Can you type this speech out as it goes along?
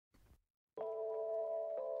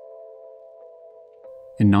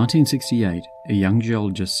In 1968, a young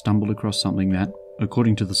geologist stumbled across something that,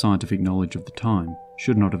 according to the scientific knowledge of the time,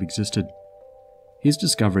 should not have existed. His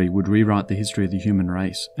discovery would rewrite the history of the human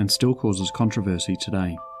race and still causes controversy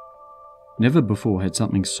today. Never before had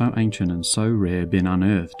something so ancient and so rare been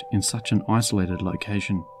unearthed in such an isolated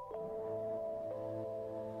location.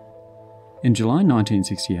 In July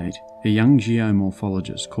 1968, a young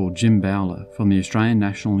geomorphologist called Jim Bowler from the Australian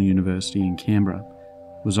National University in Canberra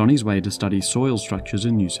was on his way to study soil structures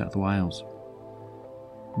in New South Wales.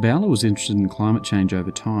 Bowler was interested in climate change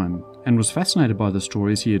over time and was fascinated by the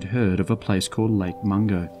stories he had heard of a place called Lake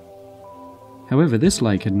Mungo. However, this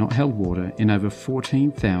lake had not held water in over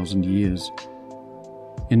 14,000 years.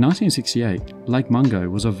 In 1968, Lake Mungo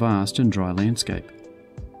was a vast and dry landscape.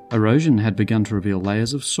 Erosion had begun to reveal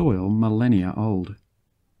layers of soil millennia old.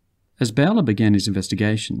 As Bowler began his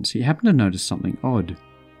investigations, he happened to notice something odd.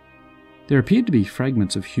 There appeared to be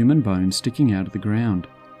fragments of human bones sticking out of the ground.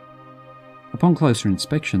 Upon closer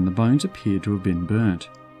inspection, the bones appeared to have been burnt.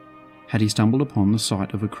 Had he stumbled upon the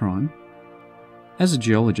site of a crime? As a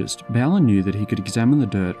geologist, Bowler knew that he could examine the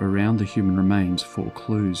dirt around the human remains for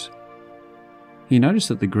clues. He noticed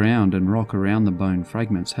that the ground and rock around the bone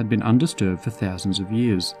fragments had been undisturbed for thousands of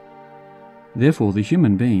years. Therefore, the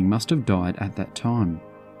human being must have died at that time.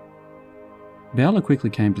 Bowler quickly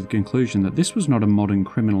came to the conclusion that this was not a modern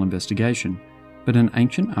criminal investigation, but an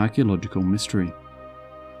ancient archaeological mystery.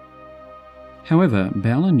 However,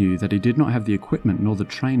 Bowler knew that he did not have the equipment nor the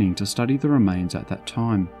training to study the remains at that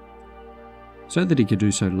time. So that he could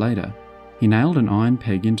do so later, he nailed an iron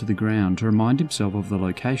peg into the ground to remind himself of the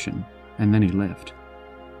location, and then he left.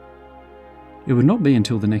 It would not be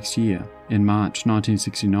until the next year, in March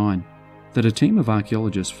 1969, that a team of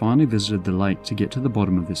archaeologists finally visited the lake to get to the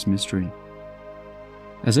bottom of this mystery.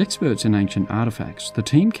 As experts in ancient artifacts, the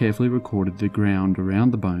team carefully recorded the ground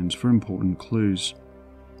around the bones for important clues.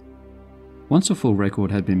 Once a full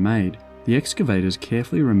record had been made, the excavators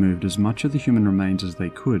carefully removed as much of the human remains as they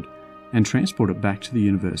could and transported it back to the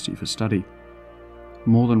university for study.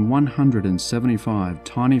 More than 175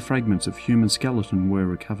 tiny fragments of human skeleton were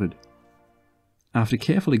recovered. After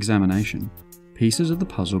careful examination, pieces of the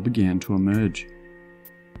puzzle began to emerge.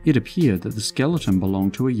 It appeared that the skeleton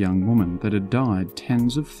belonged to a young woman that had died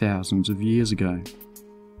tens of thousands of years ago.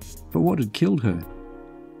 But what had killed her?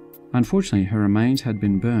 Unfortunately, her remains had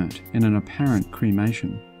been burnt in an apparent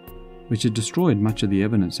cremation, which had destroyed much of the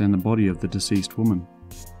evidence and the body of the deceased woman.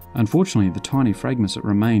 Unfortunately, the tiny fragments that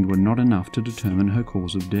remained were not enough to determine her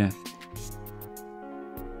cause of death.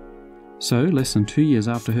 So, less than 2 years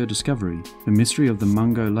after her discovery, the mystery of the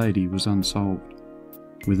Mungo lady was unsolved.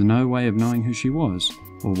 With no way of knowing who she was,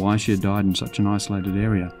 or why she had died in such an isolated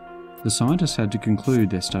area, the scientists had to conclude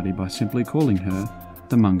their study by simply calling her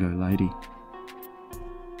the Mungo lady.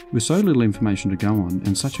 With so little information to go on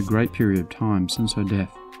and such a great period of time since her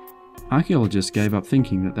death, archaeologists gave up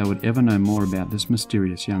thinking that they would ever know more about this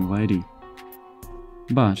mysterious young lady.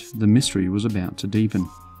 But the mystery was about to deepen.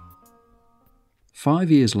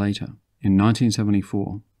 5 years later, in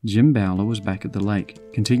 1974, Jim Bowler was back at the lake,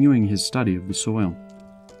 continuing his study of the soil.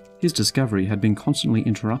 His discovery had been constantly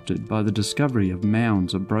interrupted by the discovery of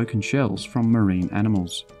mounds of broken shells from marine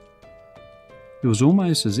animals. It was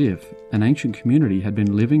almost as if an ancient community had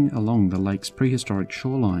been living along the lake's prehistoric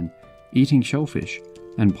shoreline, eating shellfish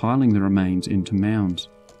and piling the remains into mounds.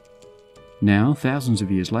 Now, thousands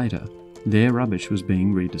of years later, their rubbish was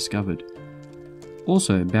being rediscovered.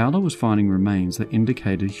 Also, Bowler was finding remains that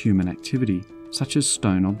indicated human activity, such as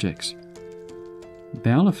stone objects.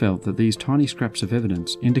 Bowler felt that these tiny scraps of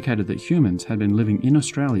evidence indicated that humans had been living in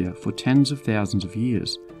Australia for tens of thousands of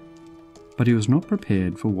years, but he was not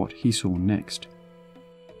prepared for what he saw next.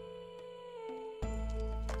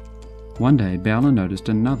 One day, Bowler noticed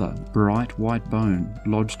another bright white bone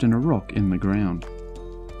lodged in a rock in the ground.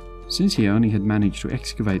 Since he only had managed to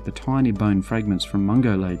excavate the tiny bone fragments from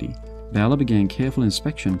Mungo Lady, Bowler began careful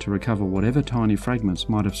inspection to recover whatever tiny fragments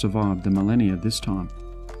might have survived the millennia this time.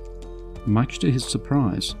 Much to his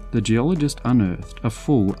surprise, the geologist unearthed a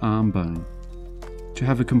full arm bone. To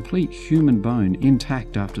have a complete human bone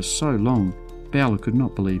intact after so long, Bowler could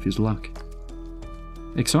not believe his luck.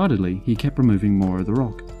 Excitedly, he kept removing more of the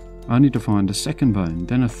rock, only to find a second bone,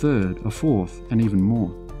 then a third, a fourth, and even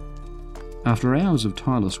more. After hours of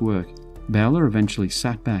tireless work, Bowler eventually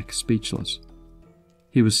sat back speechless.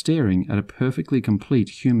 He was staring at a perfectly complete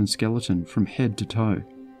human skeleton from head to toe.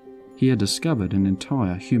 He had discovered an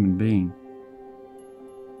entire human being.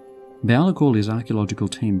 Bowler called his archaeological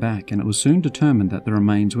team back, and it was soon determined that the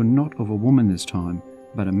remains were not of a woman this time,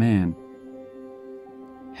 but a man.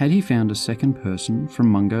 Had he found a second person from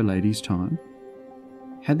Mungo Lady's time?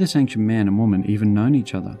 Had this ancient man and woman even known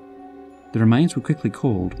each other? The remains were quickly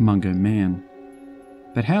called Mungo Man.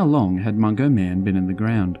 But how long had Mungo Man been in the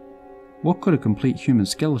ground? What could a complete human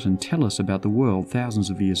skeleton tell us about the world thousands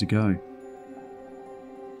of years ago?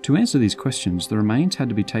 To answer these questions, the remains had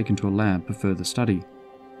to be taken to a lab for further study.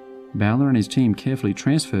 Bowler and his team carefully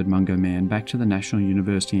transferred Mungo Man back to the National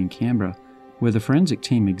University in Canberra, where the forensic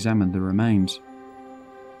team examined the remains.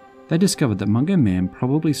 They discovered that Mungo Man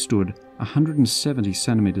probably stood 170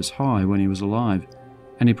 centimetres high when he was alive,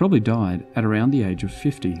 and he probably died at around the age of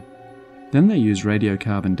 50. Then they used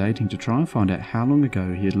radiocarbon dating to try and find out how long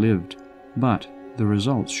ago he had lived, but the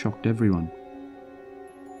results shocked everyone.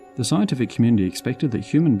 The scientific community expected that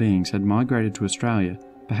human beings had migrated to Australia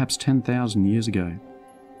perhaps 10,000 years ago.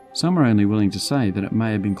 Some are only willing to say that it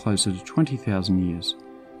may have been closer to 20,000 years.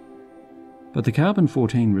 But the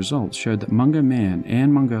carbon-14 results showed that Mungo Man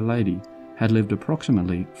and Mungo Lady had lived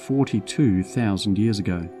approximately 42,000 years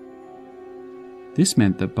ago. This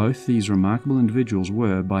meant that both these remarkable individuals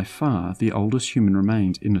were, by far, the oldest human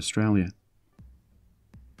remains in Australia.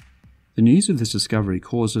 The news of this discovery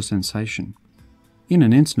caused a sensation. In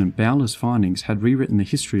an instant, Bowler's findings had rewritten the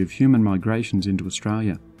history of human migrations into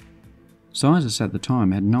Australia. Scientists at the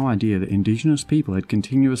time had no idea that Indigenous people had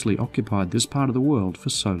continuously occupied this part of the world for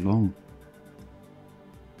so long.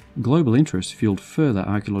 Global interest fueled further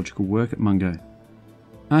archaeological work at Mungo.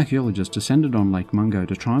 Archaeologists descended on Lake Mungo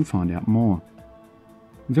to try and find out more.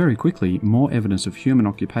 Very quickly, more evidence of human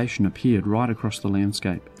occupation appeared right across the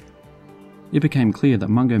landscape. It became clear that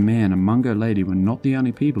Mungo Man and Mungo Lady were not the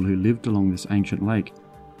only people who lived along this ancient lake,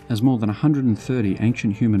 as more than 130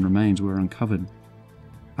 ancient human remains were uncovered.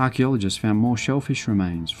 Archaeologists found more shellfish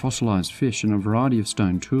remains, fossilised fish and a variety of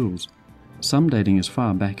stone tools, some dating as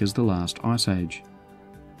far back as the last ice age.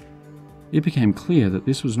 It became clear that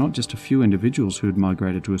this was not just a few individuals who had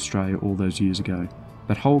migrated to Australia all those years ago,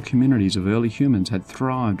 but whole communities of early humans had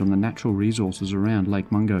thrived on the natural resources around Lake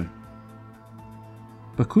Mungo.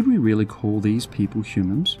 But could we really call these people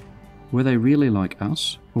humans? Were they really like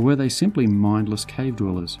us, or were they simply mindless cave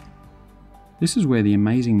dwellers? This is where the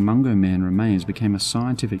amazing Mungo Man remains became a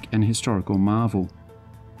scientific and historical marvel.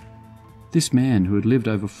 This man, who had lived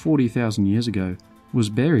over 40,000 years ago, was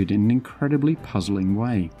buried in an incredibly puzzling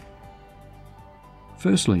way.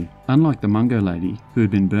 Firstly, unlike the Mungo Lady, who had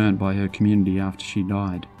been burnt by her community after she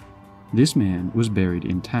died, this man was buried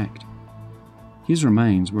intact. His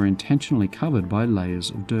remains were intentionally covered by layers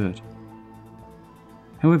of dirt.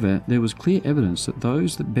 However, there was clear evidence that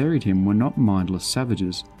those that buried him were not mindless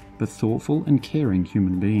savages, but thoughtful and caring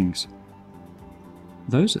human beings.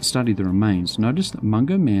 Those that studied the remains noticed that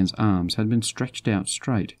Mungo Man's arms had been stretched out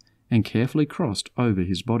straight and carefully crossed over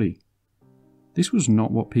his body. This was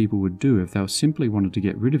not what people would do if they simply wanted to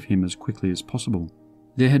get rid of him as quickly as possible.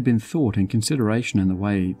 There had been thought and consideration in the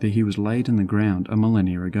way that he was laid in the ground a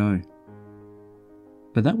millennia ago.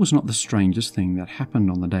 But that was not the strangest thing that happened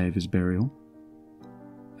on the day of his burial.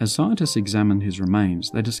 As scientists examined his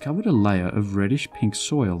remains, they discovered a layer of reddish-pink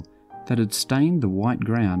soil that had stained the white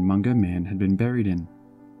ground Mungo Man had been buried in.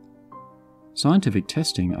 Scientific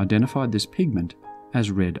testing identified this pigment as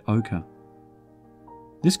red ochre.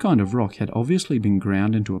 This kind of rock had obviously been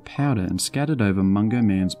ground into a powder and scattered over Mungo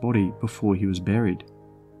Man's body before he was buried.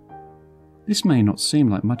 This may not seem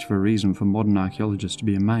like much of a reason for modern archaeologists to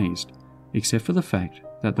be amazed, except for the fact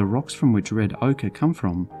that the rocks from which red ochre come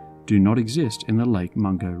from do not exist in the Lake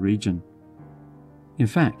Mungo region. In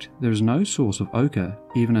fact, there is no source of ochre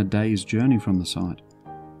even a day's journey from the site.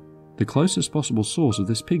 The closest possible source of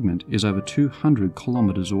this pigment is over 200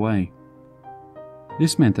 kilometres away.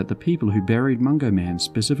 This meant that the people who buried Mungo Man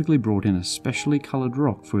specifically brought in a specially coloured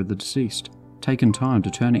rock for the deceased, taken time to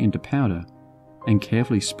turn it into powder, and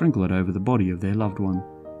carefully sprinkle it over the body of their loved one.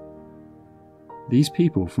 These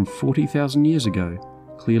people from 40,000 years ago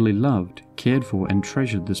clearly loved, cared for and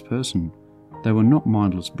treasured this person. They were not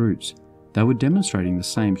mindless brutes. They were demonstrating the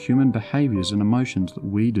same human behaviours and emotions that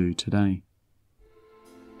we do today.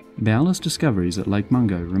 Bowler's discoveries at Lake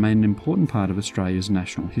Mungo remain an important part of Australia's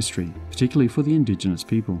national history, particularly for the Indigenous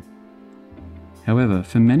people. However,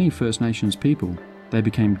 for many First Nations people, they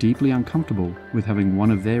became deeply uncomfortable with having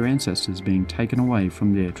one of their ancestors being taken away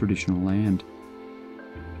from their traditional land.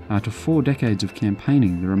 After 4 decades of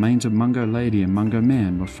campaigning, the remains of Mungo Lady and Mungo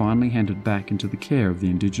Man were finally handed back into the care of the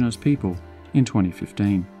Indigenous people in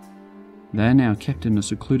 2015. They are now kept in a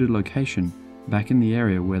secluded location back in the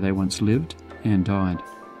area where they once lived and died.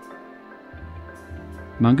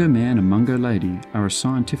 Mungo Man and Mungo Lady are a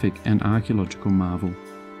scientific and archaeological marvel.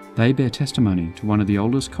 They bear testimony to one of the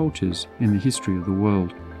oldest cultures in the history of the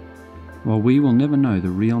world. While we will never know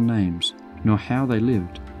the real names, nor how they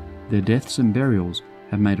lived, their deaths and burials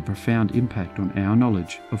have made a profound impact on our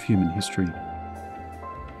knowledge of human history.